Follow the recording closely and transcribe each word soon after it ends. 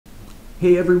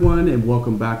Hey everyone, and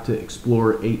welcome back to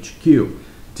Explore HQ.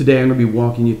 Today I'm going to be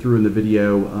walking you through in the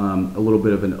video a little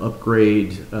bit of an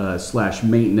upgrade slash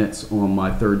maintenance on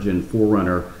my 3rd gen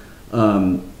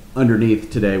 4runner. Underneath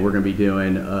today we're going to be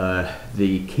doing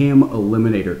the cam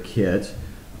eliminator kit,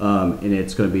 and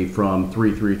it's going to be from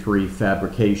 333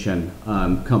 Fabrication,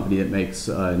 company that makes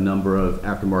a number of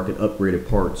aftermarket upgraded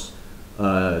parts,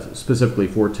 specifically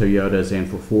for Toyotas and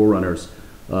for 4runners.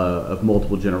 Of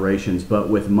multiple generations, but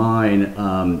with mine,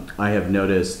 I have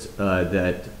noticed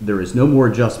that there is no more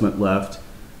adjustment left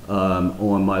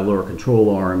on my lower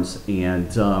control arms, and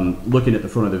looking at the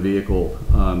front of the vehicle,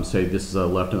 say this is a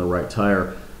left and a right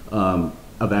tire,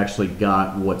 I've actually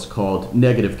got what's called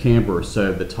negative camber,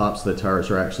 so the tops of the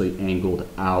tires are actually angled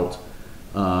out,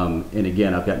 and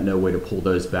again, I've got no way to pull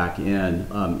those back in,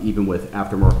 even with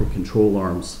aftermarket control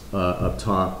arms up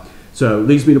top. So it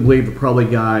leads me to believe I probably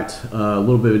got a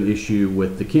little bit of an issue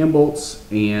with the cam bolts,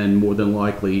 and more than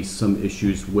likely some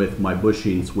issues with my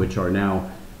bushings, which are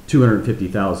now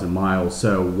 250,000 miles.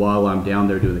 So while I'm down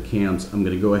there doing the cams, I'm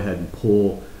going to go ahead and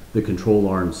pull the control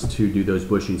arms to do those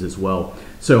bushings as well.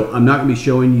 So I'm not going to be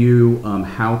showing you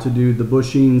how to do the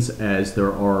bushings, as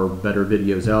there are better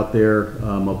videos out there.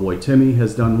 My boy Timmy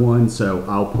has done one, so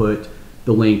I'll put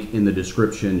the link in the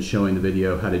description showing the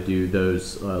video how to do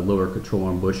those lower control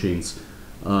arm bushings.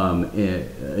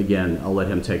 And again, I'll let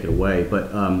him take it away. But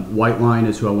White Line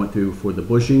is who I went through for the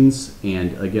bushings,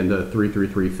 and again the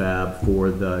 333 Fab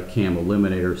for the cam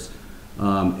eliminators.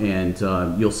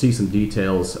 You'll see some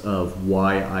details of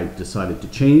why I decided to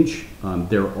change.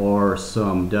 There are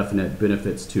some definite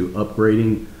benefits to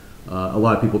upgrading. A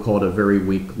lot of people call it a very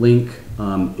weak link.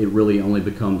 It really only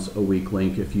becomes a weak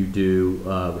link if you do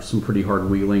some pretty hard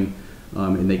wheeling,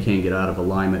 and they can get out of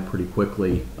alignment pretty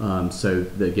quickly.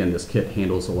 Again, this kit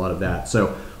handles a lot of that.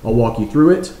 So I'll walk you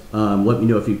through it. Let me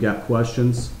know if you've got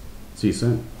questions. See you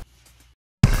soon.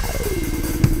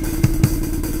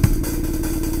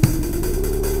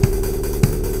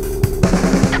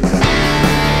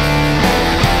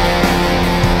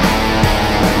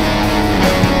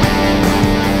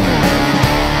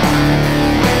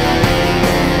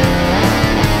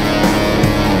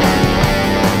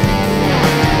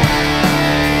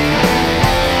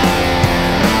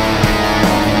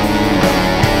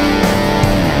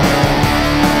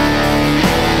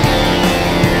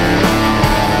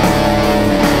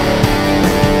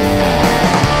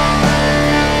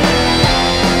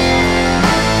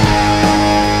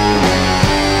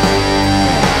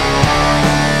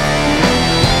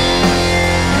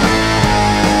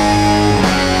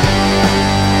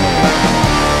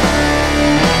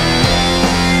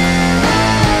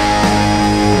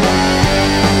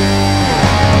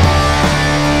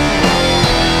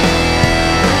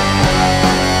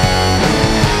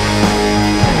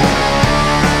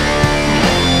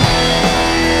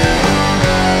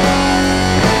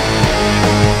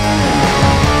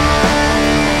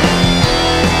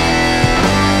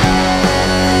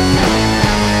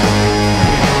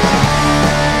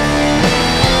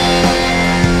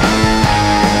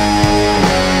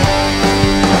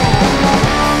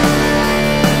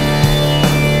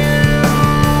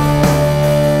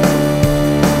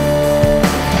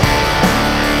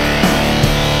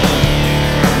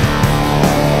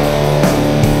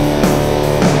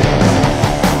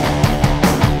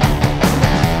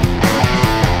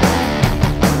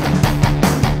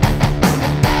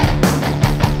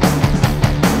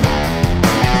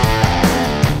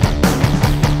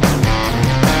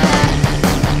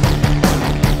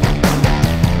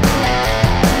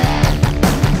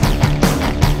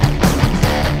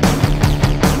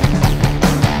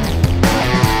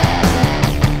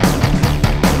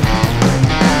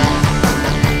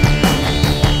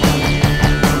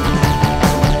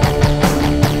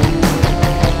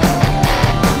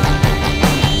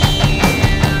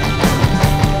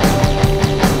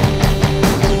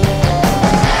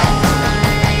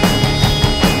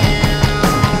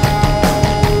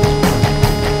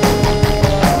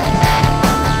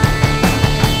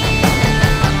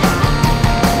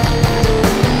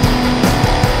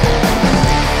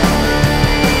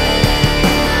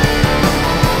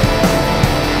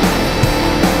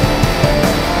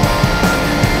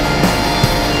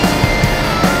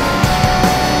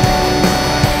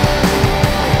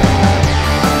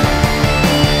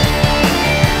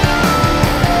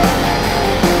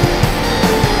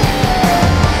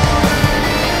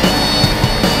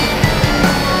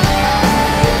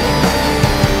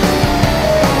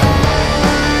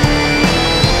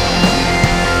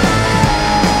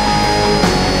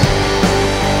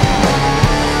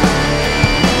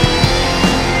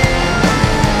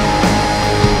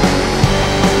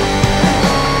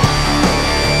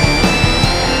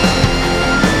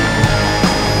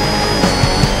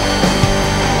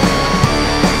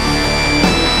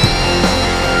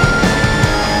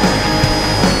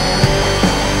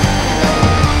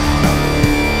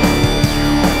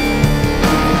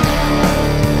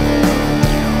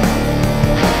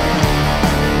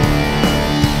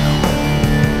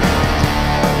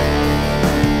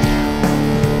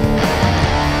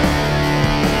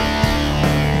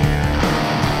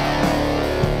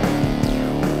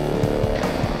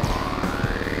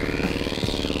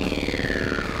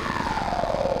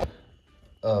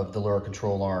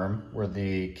 control arm where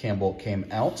the cam bolt came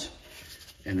out.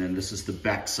 And then this is the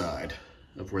back side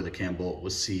of where the cam bolt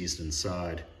was seized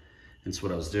inside. And so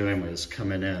what I was doing was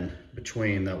coming in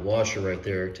between that washer right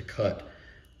there to cut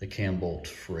the cam bolt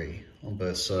free on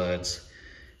both sides.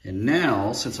 And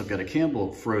now, since I've got a cam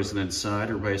bolt frozen inside,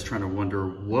 everybody's trying to wonder,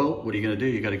 well, what are you gonna do?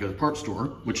 You gotta go to the parts store,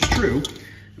 which is true.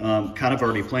 Kind of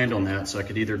already planned on that, so I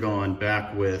could either go on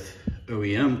back with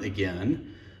OEM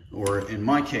again, or in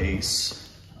my case,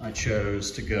 I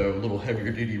chose to go a little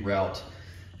heavier duty route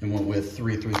and went with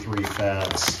 333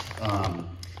 Fab's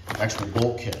actual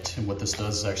bolt kit. And what this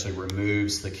does is actually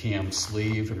removes the cam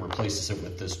sleeve and replaces it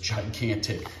with this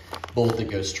gigantic bolt that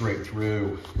goes straight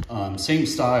through. Same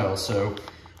style, so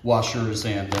washers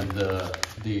and then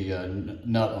the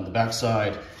nut on the back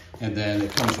side. And then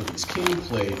it comes with these cam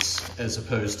plates as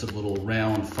opposed to the little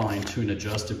round fine-tune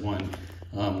adjusted one,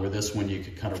 where this one you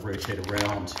could kind of rotate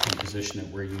around and position it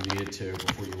where you needed to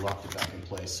before you locked it back in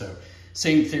place. So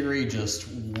same theory, just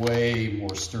way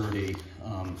more sturdy.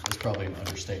 It's probably an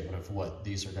understatement of what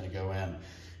these are going to go in.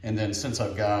 And then since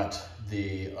I've got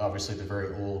obviously the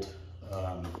very old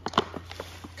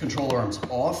control arms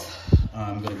off,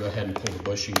 I'm going to go ahead and pull the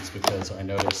bushings because I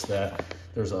noticed that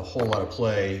there's a whole lot of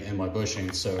play in my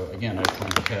bushings. So again, I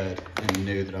planned ahead and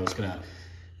knew that I was going to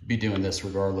be doing this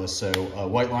regardless. So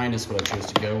white line is what I chose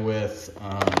to go with.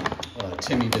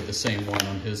 Timmy did the same one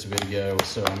on his video,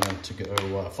 so I'm going to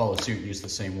go follow suit and use the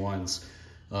same ones.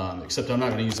 Except I'm not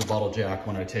going to use a bottle jack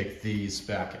when I take these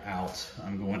back out.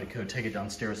 I'm going to go take it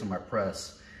downstairs in my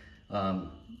press.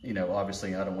 You know,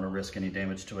 obviously I don't want to risk any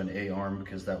damage to an A-arm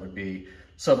because that would be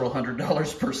several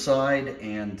 $100s per side,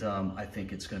 and I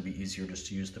think it's going to be easier just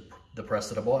to use the press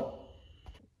that I bought.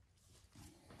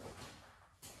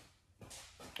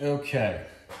 Okay,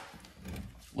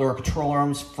 lower control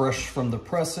arms fresh from the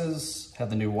presses,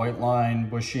 have the new white line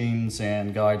bushings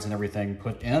and guides and everything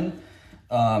put in.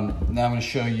 Now I'm going to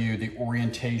show you the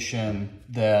orientation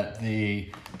that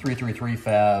the 333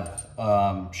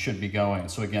 Fab should be going.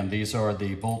 So again, these are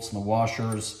the bolts and the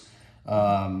washers,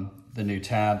 the new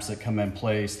tabs that come in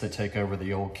place that take over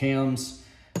the old cams.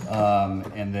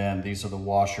 And then these are the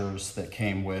washers that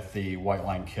came with the white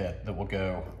line kit that will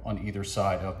go on either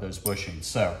side of those bushings.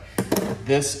 So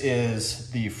this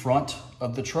is the front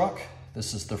of the truck.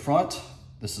 This is the front.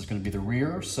 This is going to be the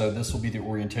rear. So this will be the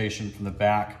orientation from the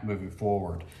back moving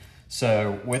forward.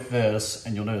 So with this,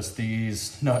 and you'll notice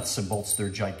these nuts and bolts, they're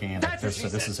gigantic. So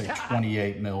this is a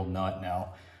 28 mil nut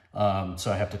now.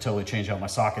 So I have to totally change out my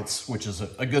sockets, which is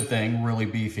a good thing, really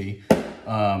beefy.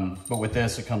 But with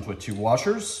this, it comes with two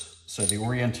washers. So the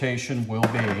orientation will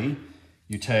be,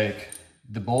 you take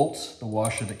the bolt, the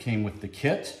washer that came with the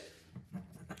kit,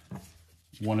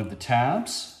 one of the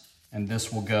tabs, and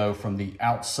this will go from the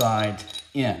outside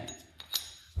in.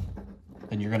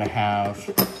 Then you're gonna have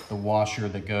the washer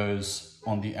that goes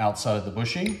on the outside of the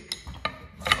bushing,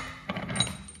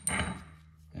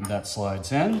 and that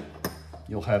slides in.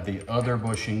 You'll have the other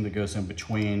bushing that goes in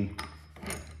between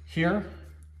here.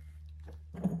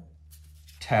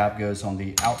 Tab goes on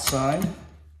the outside.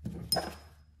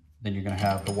 Then you're going to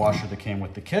have the washer that came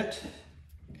with the kit,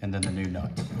 and then the new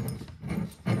nut.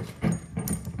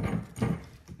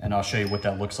 And I'll show you what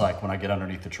that looks like when I get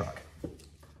underneath the truck.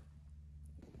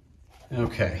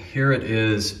 Okay, here it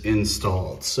is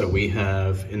installed. So we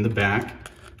have in the back,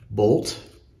 bolt,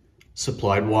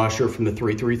 supplied washer from the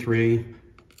 333,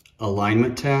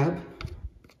 alignment tab.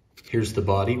 Here's the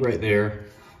body right there.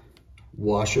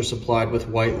 Washer supplied with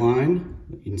white line.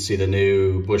 You can see the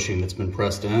new bushing that's been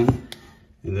pressed in.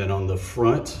 And then on the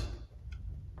front,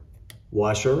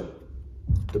 washer,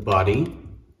 the body,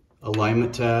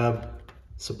 alignment tab,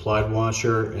 supplied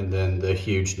washer, and then the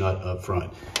huge nut up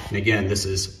front. And again, this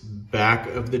is back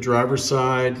of the driver's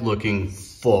side looking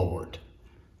forward.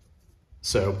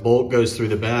 So bolt goes through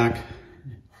the back,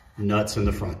 nuts in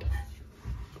the front.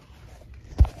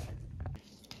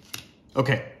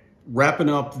 Okay, wrapping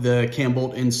up the cam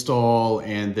bolt install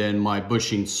and then my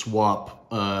bushing swap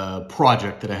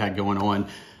project that I had going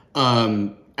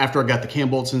on. After I got the cam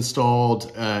bolts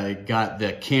installed, I got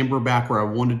the camber back where I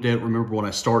wanted it. Remember when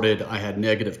I started, I had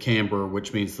negative camber,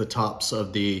 which means the tops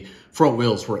of the front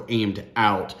wheels were aimed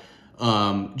out.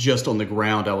 Just on the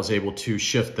ground, I was able to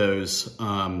shift those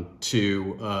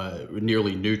to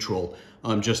nearly neutral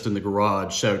just in the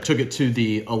garage. So took it to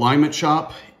the alignment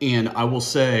shop, and I will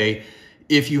say,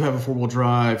 if you have a four-wheel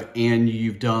drive and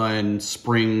you've done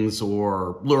springs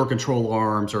or lower control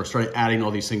arms or started adding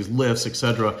all these things, lifts,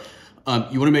 etc.,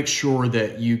 you want to make sure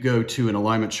that you go to an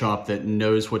alignment shop that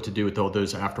knows what to do with all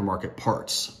those aftermarket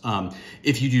parts.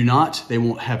 If you do not, they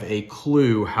won't have a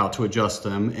clue how to adjust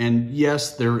them. And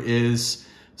yes, there is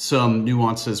some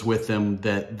nuances with them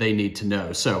that they need to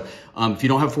know. So if you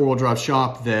don't have a 4-wheel drive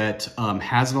shop that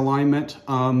has an alignment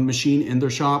machine in their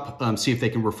shop, see if they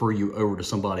can refer you over to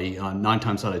somebody. 9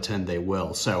 times out of 10, they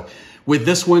will. So with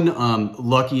this one,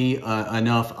 lucky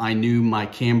enough, I knew my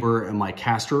camber and my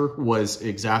caster was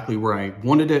exactly where I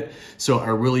wanted it. So I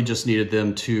really just needed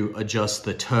them to adjust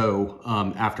the toe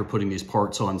after putting these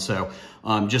parts on. So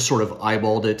just sort of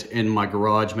eyeballed it in my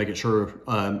garage, making sure,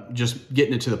 just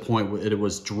getting it to the point where it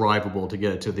was drivable to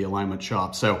get it to the alignment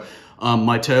shop. So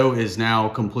my toe is now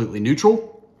completely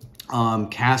neutral.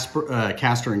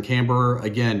 Caster and camber,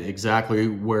 again, exactly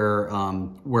where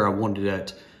I wanted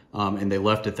it. And they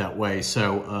left it that way.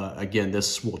 So again,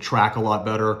 this will track a lot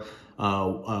better.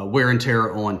 Wear and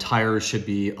tear on tires should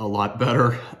be a lot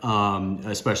better,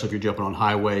 especially if you're jumping on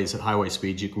highways. At highway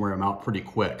speeds, you can wear them out pretty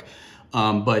quick.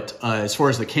 But as far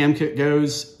as the cam kit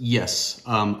goes, yes,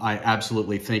 I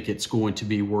absolutely think it's going to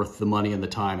be worth the money and the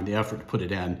time and the effort to put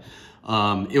it in.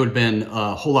 It would have been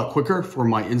a whole lot quicker for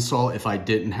my install if I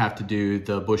didn't have to do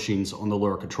the bushings on the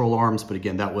lower control arms. But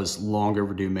again, that was long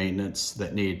overdue maintenance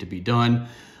that needed to be done.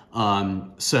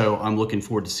 So I'm looking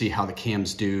forward to see how the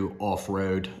cams do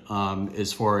off-road,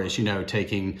 as far as, you know,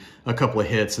 taking a couple of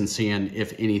hits and seeing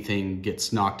if anything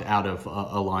gets knocked out of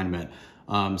alignment.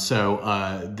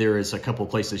 There is a couple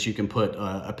of places you can put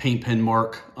a paint pen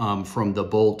mark from the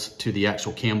bolt to the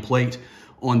actual cam plate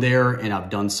on there, and I've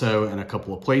done so in a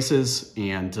couple of places.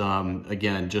 And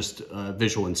again, just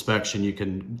visual inspection, you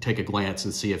can take a glance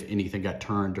and see if anything got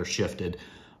turned or shifted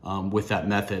with that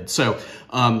method. So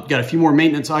got a few more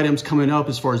maintenance items coming up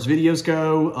as far as videos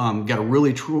go. Got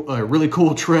a really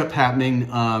cool trip happening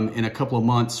in a couple of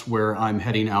months where I'm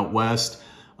heading out west.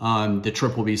 The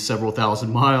trip will be several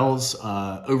thousand miles,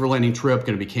 overlanding trip,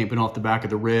 going to be camping off the back of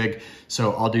the rig.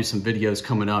 So I'll do some videos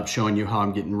coming up showing you how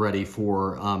I'm getting ready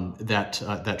for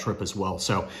that trip as well.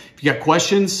 So if you got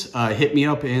questions, hit me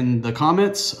up in the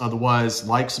comments. Otherwise,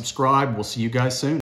 like, subscribe. We'll see you guys soon.